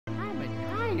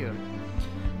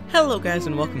Hello guys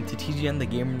and welcome to TGN the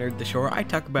Gamer Nerd, the show where I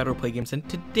talk about or play games, and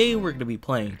today we're going to be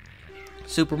playing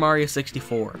Super Mario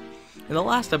 64. In the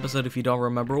last episode, if you don't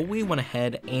remember, we went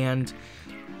ahead and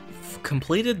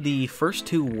completed the first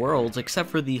two worlds except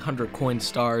for the 100 coin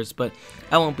stars, but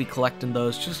I won't be collecting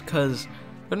those just because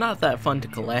they're not that fun to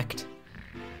collect.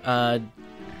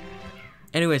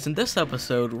 Anyways, in this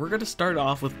episode, we're going to start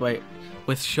off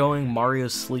with showing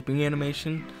Mario's sleeping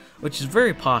animation, which is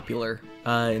very popular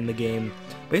in the game.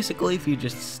 Basically, if you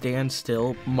just stand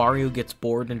still, Mario gets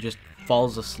bored and just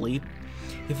falls asleep.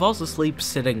 He falls asleep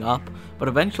sitting up, but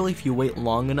eventually if you wait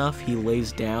long enough, he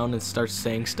lays down and starts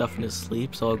saying stuff in his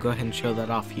sleep, so I'll go ahead and show that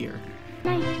off here.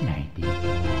 Nighty-nighty.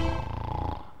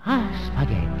 Ah,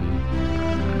 spaghetti.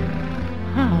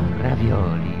 Ah,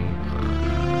 ravioli.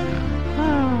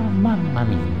 Ah, mamma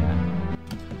mia.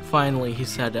 Finally, he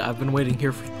said, I've been waiting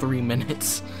here for 3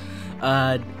 minutes.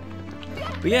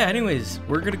 But yeah, anyways,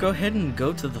 we're gonna go ahead and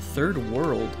go to the third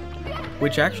world,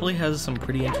 which actually has some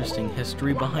pretty interesting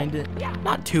history behind it.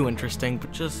 Not too interesting,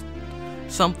 but just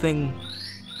something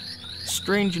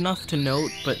strange enough to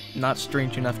note, but not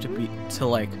strange enough to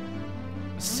like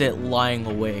sit lying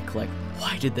awake, like,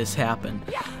 why did this happen?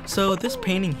 So this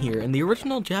painting here, in the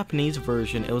original Japanese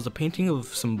version, it was a painting of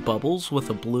some bubbles with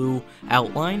a blue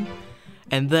outline,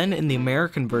 and then in the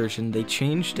American version, they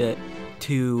changed it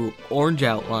to orange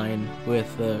outline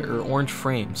with, or orange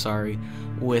frame, sorry,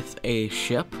 with a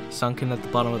ship sunken at the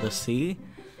bottom of the sea.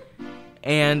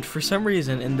 And for some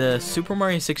reason, in the Super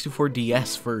Mario 64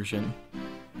 DS version,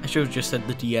 I should have just said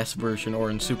the DS version, or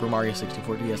in Super Mario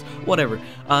 64 DS, whatever,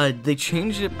 they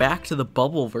changed it back to the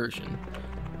bubble version.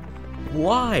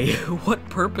 Why? What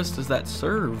purpose does that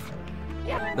serve?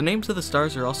 The names of the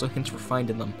stars are also hints for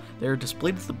finding them. They are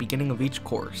displayed at the beginning of each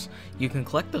course. You can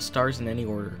collect the stars in any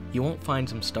order. You won't find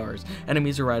some stars,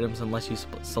 enemies, or items unless you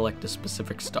select a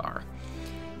specific star.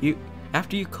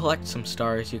 After you collect some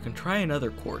stars, you can try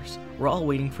another course. We're all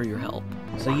waiting for your help.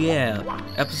 So yeah,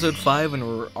 episode 5 and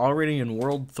we're already in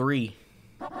world 3.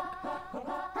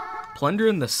 Plunder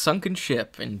in the sunken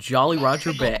ship in Jolly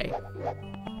Roger Bay.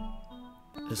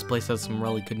 This place has some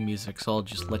really good music, so I'll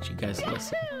just let you guys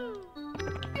listen.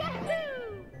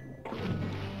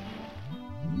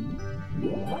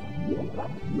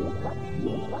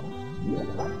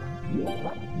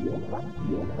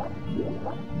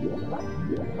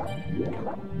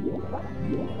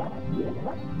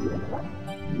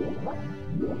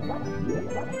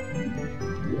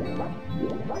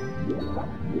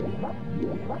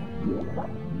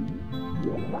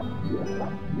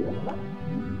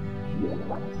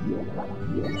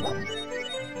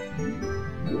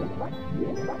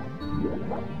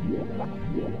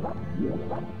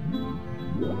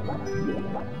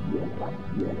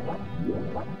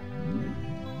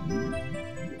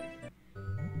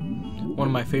 One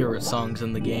of my favorite songs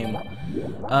in the game.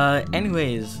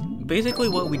 Anyways, basically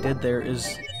what we did there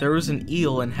is there was an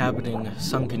eel inhabiting a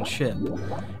sunken ship,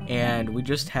 and we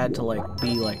just had to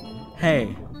be like,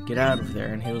 hey, get out of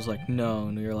there, and he was like, no,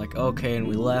 and we were like, okay, and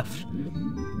we left.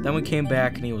 Then we came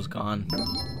back and he was gone.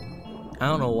 I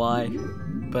don't know why,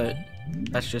 but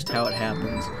that's just how it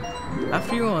happens.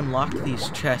 After you unlock these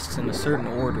chests in a certain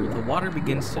order, the water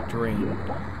begins to drain.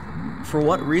 For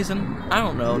what reason? I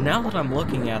don't know. Now that I'm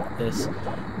looking at this,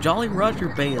 Jolly Roger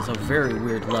Bay is a very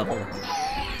weird level.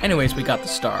 Anyways, we got the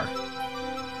star.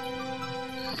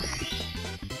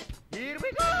 Here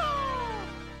we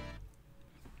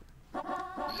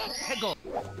go.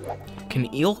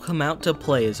 Can Eel come out to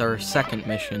play is our second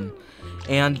mission.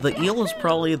 And the eel is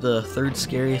probably the third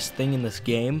scariest thing in this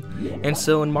game. And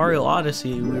so in Mario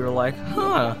Odyssey, we were like,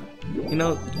 huh, you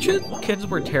know, kids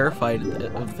were terrified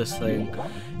of this thing.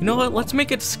 You know what, let's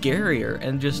make it scarier,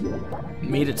 and just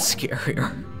made it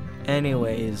scarier.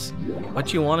 Anyways,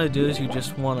 what you want to do is you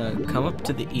just want to come up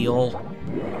to the eel,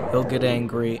 he'll get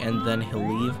angry, and then he'll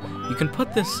leave. You can put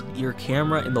your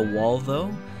camera in the wall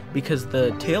though, because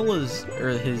the tail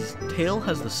his tail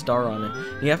has the star on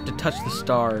it. You have to touch the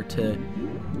star to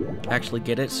actually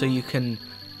get it, so you can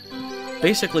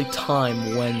basically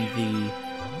time when the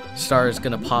star is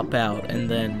gonna pop out, and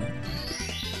then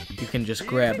you can just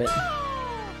grab it.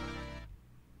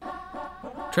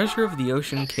 Treasure of the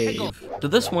Ocean Cave. So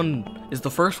this one is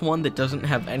the first one that doesn't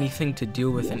have anything to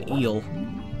do with an eel.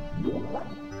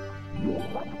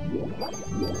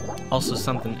 Also,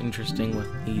 something interesting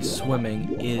with the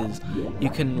swimming is you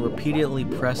can repeatedly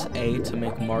press A to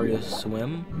make Mario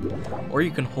swim, or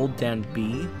you can hold down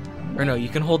B, or no, you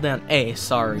can hold down A,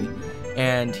 sorry,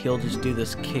 and he'll just do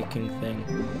this kicking thing.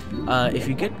 If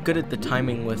you get good at the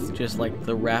timing with just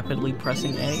the rapidly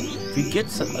pressing A, if you get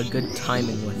a good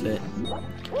timing with it,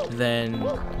 then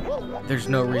there's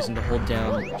no reason to hold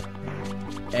down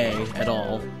A at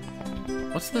all.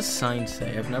 What's the sign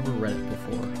say? I've never read it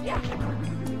before.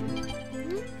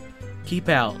 Keep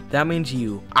out. That means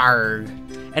you. Arg.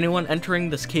 Anyone entering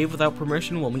this cave without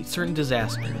permission will meet certain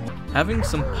disaster. Having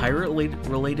some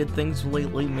pirate-related things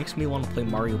lately makes me want to play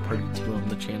Mario Party 2 on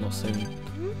the channel soon.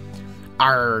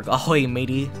 Arg, ahoy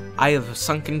matey. I have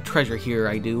sunken treasure here,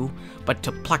 I do. But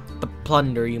to pluck the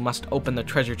plunder, you must open the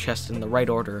treasure chest in the right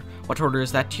order. What order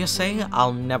is that, you say?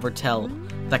 I'll never tell.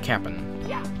 The captain.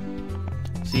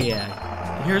 So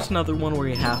yeah, here's another one where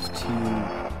you have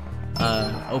to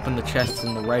open the chests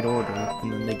in the right order,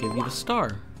 and then they give you the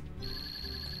star.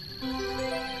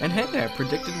 And hey, I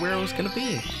predicted where it was gonna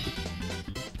be.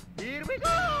 Here we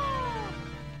go!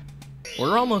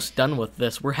 We're almost done with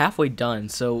this. We're halfway done,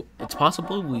 so it's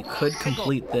possible we could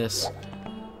complete this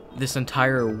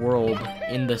entire world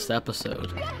in this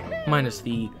episode. Minus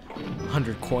the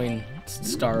 100 coin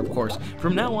star, of course.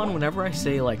 From now on, whenever I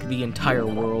say, like, the entire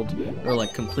world, or,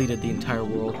 like, completed the entire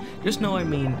world, just know I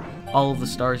mean all of the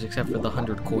stars except for the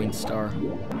 100 coin star.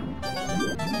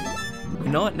 You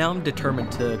know what? Now I'm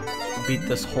determined to beat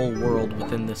this whole world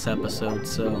within this episode,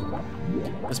 so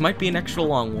this might be an extra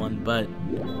long one, but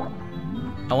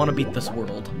I want to beat this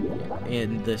world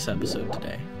in this episode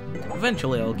today.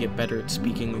 Eventually I'll get better at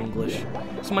speaking English.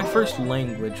 It's my first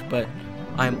language, but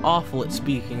I'm awful at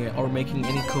speaking it or making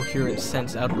any coherent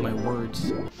sense out of my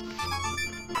words.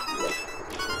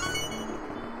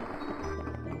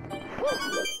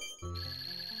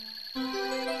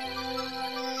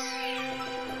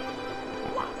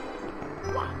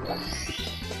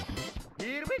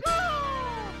 Here we go!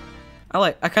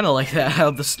 I kind of like that,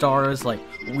 how the star is like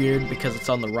weird because it's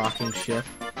on the rocking ship.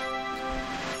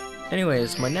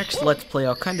 Anyways, my next Let's Play,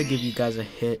 I'll kind of give you guys a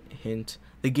hint.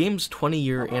 The game's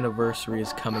 20-year anniversary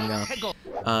is coming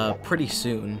up pretty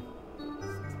soon.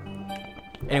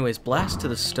 Anyways, blast to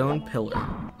the stone pillar.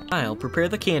 I'll prepare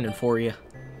the cannon for you.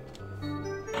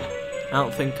 I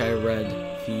don't think I read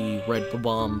the Red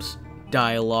Bomb's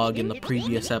dialogue in the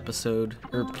previous episode,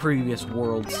 or previous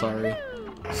world, sorry.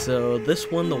 So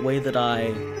this one, the way that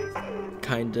I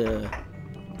kinda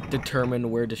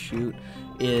determine where to shoot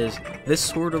is this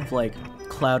sort of like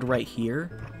cloud right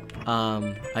here.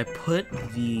 I put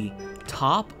the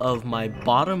top of my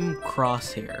bottom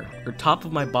crosshair, or top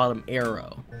of my bottom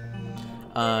arrow,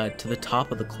 to the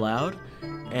top of the cloud,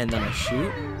 and then I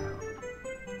shoot,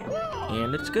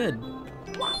 and it's good.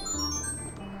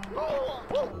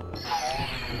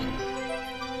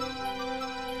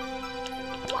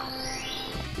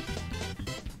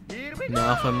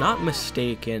 Now, if I'm not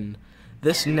mistaken,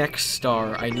 this next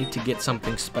star I need to get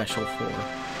something special for.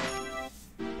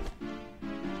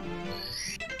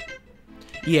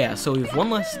 Yeah, so we have one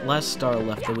last star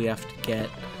left that we have to get,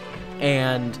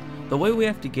 and the way we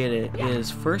have to get it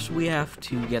is first we have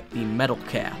to get the metal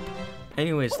cap.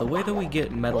 Anyways, the way that we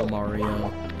get Metal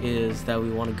Mario is that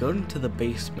we want to go into the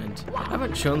basement. I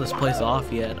haven't shown this place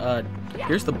off yet.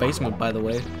 Here's the basement, by the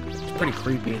way. It's pretty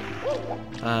creepy.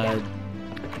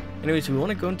 Anyways, we want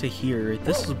to go into here.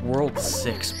 This is World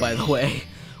 6, by the way.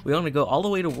 We want to go all the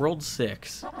way to World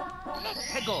 6.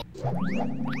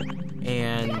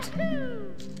 And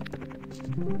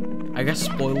I guess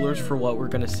spoilers for what we're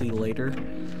going to see later,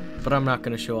 but I'm not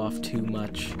going to show off too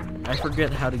much. I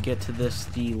forget how to get to this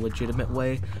the legitimate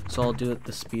way, so I'll do it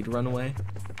the speedrun way.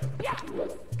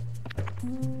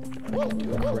 Do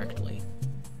it correctly.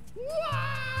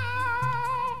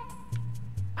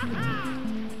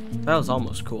 That was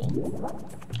almost cool.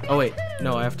 Oh wait,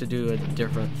 no, I have to do a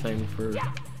different thing for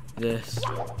this.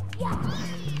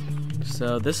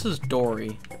 So this is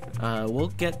Dory. We'll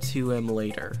get to him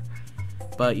later.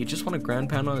 But you just want to ground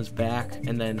pound on his back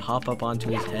and then hop up onto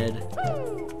his head,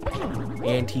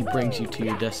 and he brings you to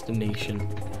your destination.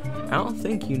 I don't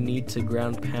think you need to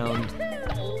ground pound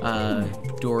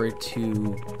Dory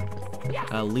to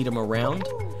lead him around,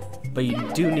 but you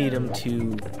do need him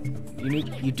to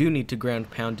you do need to ground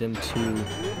pound him to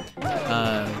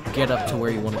get up to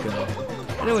where you want to go.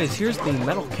 Anyways, here's the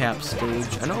metal cap stage.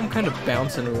 I know I'm kind of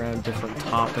bouncing around different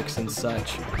topics and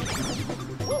such,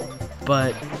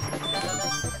 but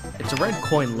it's a red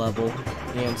coin level,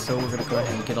 and so we're gonna go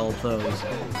ahead and get all of those.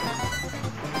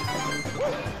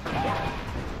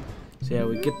 So yeah,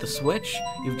 we get the switch.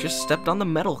 You've just stepped on the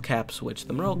metal cap switch.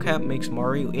 The metal cap makes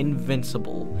Mario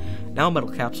invincible. Now metal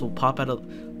caps will pop out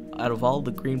of all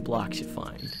the green blocks you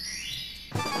find.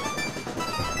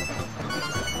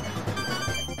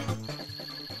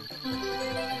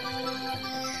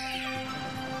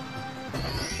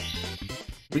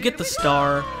 We get the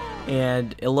star,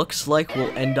 and it looks like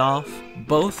we'll end off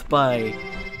both by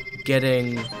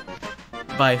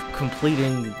by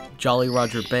completing Jolly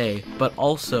Roger Bay, but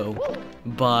also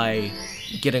by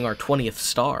getting our 20th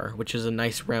star, which is a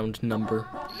nice round number.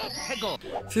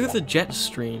 Through the jet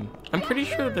stream, I'm pretty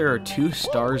sure there are 2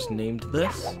 stars named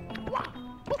this.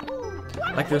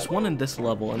 Like, there's one in this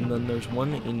level, and then there's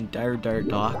one in Dire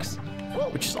Docks,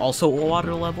 which is also a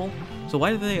water level. So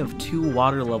why do they have 2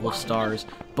 water level stars,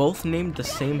 both named the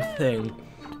same thing,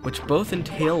 which both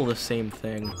entail the same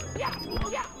thing?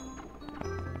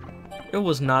 It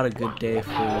was not a good day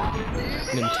for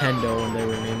Nintendo when they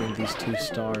were naming these 2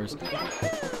 stars.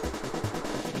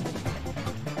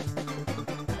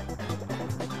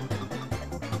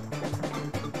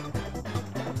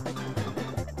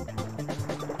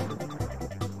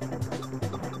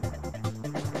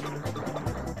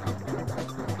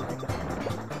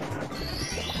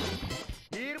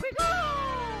 Here we go!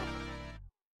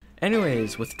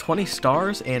 Anyways, with 20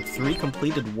 stars and 3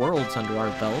 completed worlds under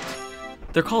our belt,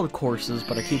 they're called courses,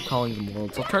 but I keep calling them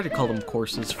worlds. I'll try to call them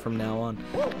courses from now on.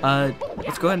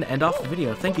 Let's go ahead and end off the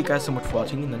video. Thank you guys so much for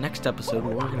watching. In the next episode,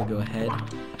 we're going to go ahead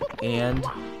and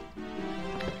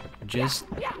just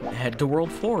head to World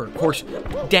 4.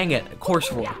 Dang it, Course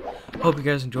 4. Hope you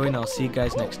guys enjoyed, and I'll see you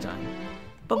guys next time.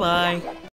 Bye-bye.